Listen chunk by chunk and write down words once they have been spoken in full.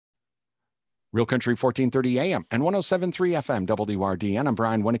Real Country 1430 AM and 107.3 FM WRDN. I'm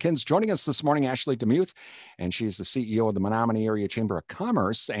Brian Winnekins. Joining us this morning, Ashley DeMuth, and she's the CEO of the Menomonie Area Chamber of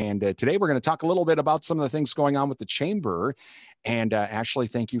Commerce. And today we're going to talk a little bit about some of the things going on with the chamber. And Ashley,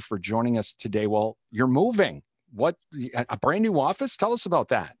 thank you for joining us today. Well, you're moving. What, a brand new office? Tell us about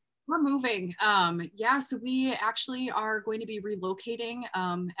that. We're moving. So we actually are going to be relocating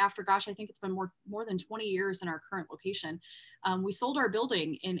after, I think it's been more than 20 years in our current location. We sold our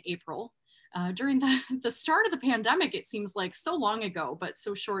building in April. During the start of the pandemic, it seems like so long ago, but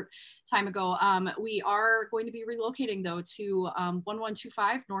so short time ago. We are going to be relocating though to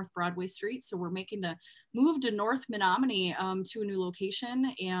 1125 North Broadway Street. So we're making the move to North Menomonie to a new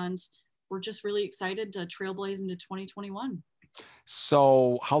location, and we're just really excited to trailblaze into 2021.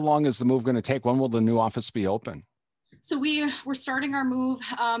 So how long is the move going to take? When will the new office be open? So we're starting our move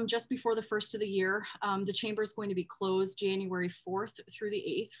just before the first of the year. The chamber is going to be closed January 4th through the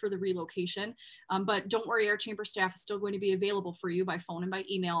 8th for the relocation. But don't worry, our chamber staff is still going to be available for you by phone and by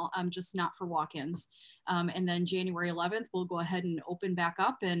email, just not for walk-ins. And then January 11th, we'll go ahead and open back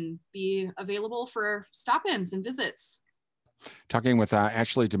up and be available for stop-ins and visits. Talking with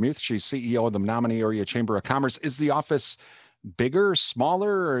Ashley DeMuth, she's CEO of the Menomonie Area Chamber of Commerce. Is the office bigger,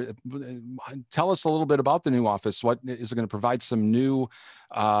 smaller? Tell us a little bit about the new office. What is it going to provide? Some new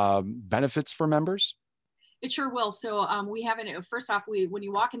benefits for members? It sure will. So we have first off, when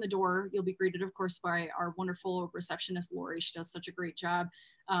you walk in the door, you'll be greeted, of course, by our wonderful receptionist, Lori. She does such a great job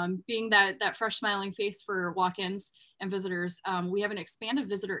being that fresh smiling face for walk-ins and visitors. We have an expanded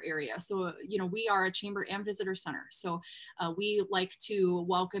visitor area. So, we are a chamber and visitor center. So we like to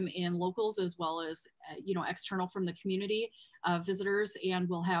welcome in locals as well as, external from the community. Visitors, and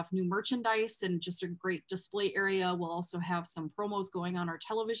we'll have new merchandise and just a great display area. We'll also have some promos going on our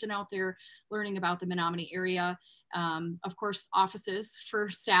television out there, learning about the Menomonie area. Of course, offices for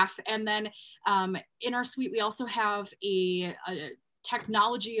staff. And then in our suite, we also have a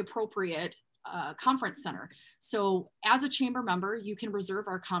technology appropriate conference center. So as a chamber member, you can reserve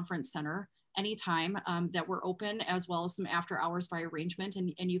our conference center anytime that we're open, as well as some after hours by arrangement,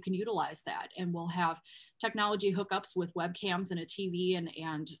 and you can utilize that. And we'll have technology hookups with webcams and a TV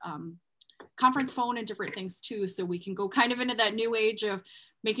and conference phone and different things too. So we can go kind of into that new age of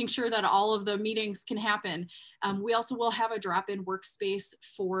making sure that all of the meetings can happen. We also will have a drop-in workspace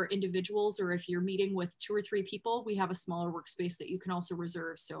for individuals, or if you're meeting with 2 or 3 people, we have a smaller workspace that you can also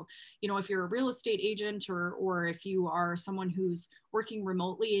reserve. So, if you're a real estate agent or if you are someone who's working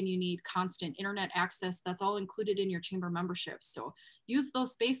remotely and you need constant internet access, that's all included in your chamber membership. So use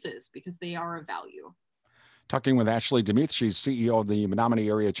those spaces because they are of value. Talking with Ashley DeMuth, she's CEO of the Menomonie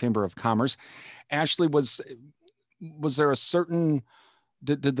Area Chamber of Commerce. Ashley, was there a certain...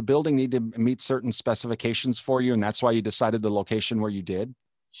 Did the building need to meet certain specifications for you, and that's why you decided the location where you did?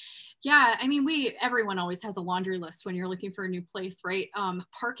 Yeah, everyone always has a laundry list when you're looking for a new place, right?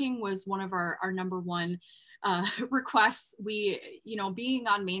 Parking was one of our number one requests. Being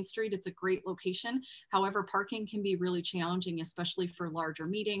on Main Street, it's a great location. However, parking can be really challenging, especially for larger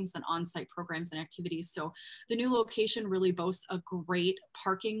meetings and on-site programs and activities. So the new location really boasts a great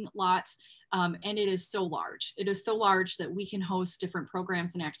parking lot. And it is so large. It is so large that we can host different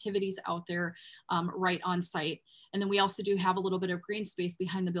programs and activities out there right on site. And then we also do have a little bit of green space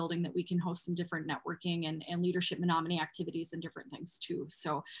behind the building that we can host some different networking and leadership Menomonie activities and different things too.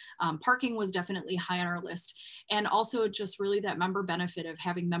 So parking was definitely high on our list. And also just really that member benefit of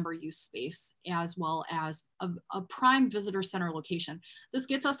having member use space, as well as a prime visitor center location. This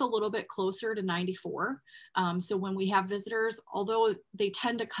gets us a little bit closer to 94. So when we have visitors, although they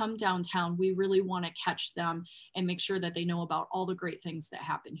tend to come downtown, we really want to catch them and make sure that they know about all the great things that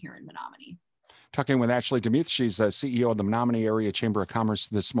happen here in Menomonie. Talking with Ashley DeMuth, she's CEO of the Menomonie Area Chamber of Commerce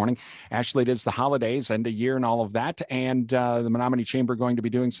this morning. Ashley, it is the holidays, end of year and all of that, and the Menomonie Chamber going to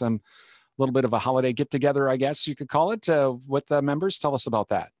be doing some little bit of a holiday get-together, I guess you could call it, with the members. Tell us about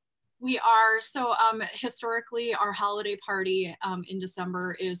that. We are. So historically, our holiday party in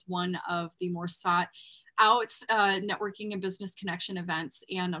December is one of the more sought out networking and business connection events.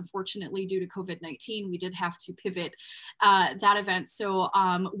 And unfortunately, due to COVID-19, we did have to pivot that event. So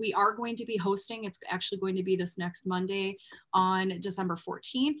we are going to be hosting, it's actually going to be this next Monday on December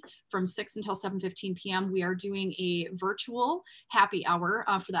 14th from 6 until 7:15 p.m. We are doing a virtual happy hour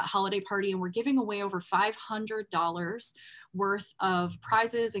for that holiday party, and we're giving away over $500 worth of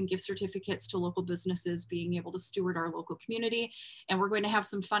prizes and gift certificates to local businesses being able to steward our local community. And we're going to have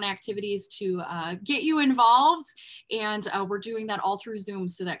some fun activities to get you involved. And we're doing that all through Zoom,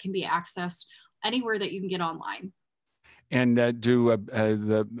 so that can be accessed anywhere that you can get online. And do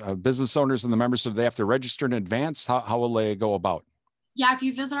the business owners and the members, do they have to register in advance? How will they go about? Yeah, if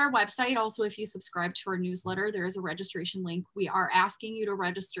you visit our website, also if you subscribe to our newsletter, there is a registration link. We are asking you to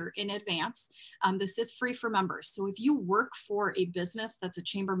register in advance. This is free for members. So if you work for a business that's a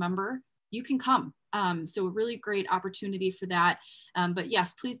chamber member, you can come. So a really great opportunity for that. But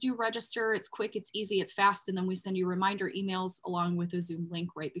yes, please do register. It's quick, it's easy, it's fast. And then we send you reminder emails along with a Zoom link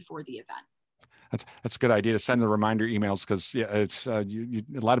right before the event. That's a good idea to send the reminder emails, because yeah, it's a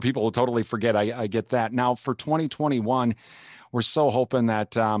lot of people will totally forget. I get that. Now for 2021, we're so hoping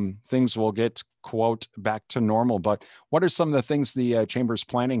that things will get, quote, back to normal. But what are some of the things the chamber's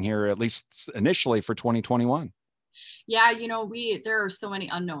planning here, at least initially, for 2021? Yeah, there are so many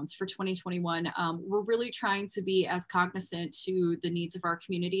unknowns for 2021. We're really trying to be as cognizant to the needs of our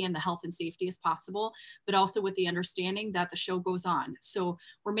community and the health and safety as possible, but also with the understanding that the show goes on. So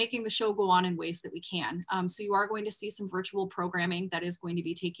we're making the show go on in ways that we can. So you are going to see some virtual programming that is going to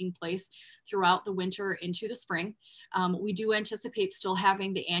be taking place throughout the winter into the spring. We do anticipate still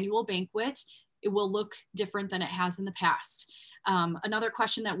having the annual banquet. It will look different than it has in the past. Another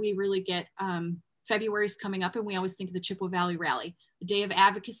question that we really get, February is coming up, and we always think of the Chippewa Valley Rally. The Day of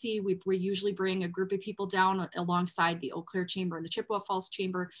Advocacy, we usually bring a group of people down alongside the Eau Claire Chamber and the Chippewa Falls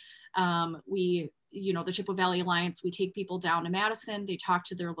Chamber. The Chippewa Valley Alliance, we take people down to Madison. They talk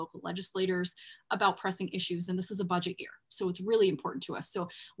to their local legislators about pressing issues, and this is a budget year, so it's really important to us. So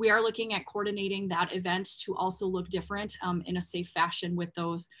we are looking at coordinating that event to also look different in a safe fashion with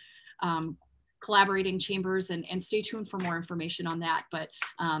those collaborating chambers, and stay tuned for more information on that. But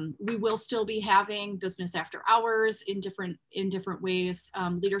we will still be having business after hours in different ways.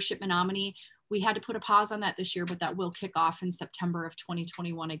 Leadership Menomonie, we had to put a pause on that this year, but that will kick off in September of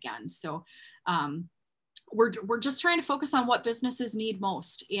 2021 again. So we're just trying to focus on what businesses need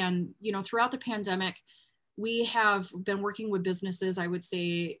most. And throughout the pandemic, we have been working with businesses, I would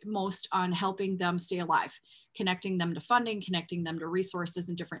say, most on helping them stay alive, connecting them to funding, connecting them to resources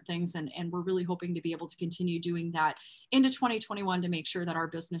and different things. And we're really hoping to be able to continue doing that into 2021 to make sure that our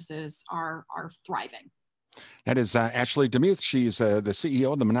businesses are thriving. That is Ashley DeMuth. She's the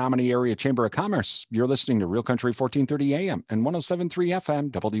CEO of the Menomonie Area Chamber of Commerce. You're listening to Real Country 1430 AM and 107.3 FM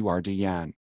WRDN.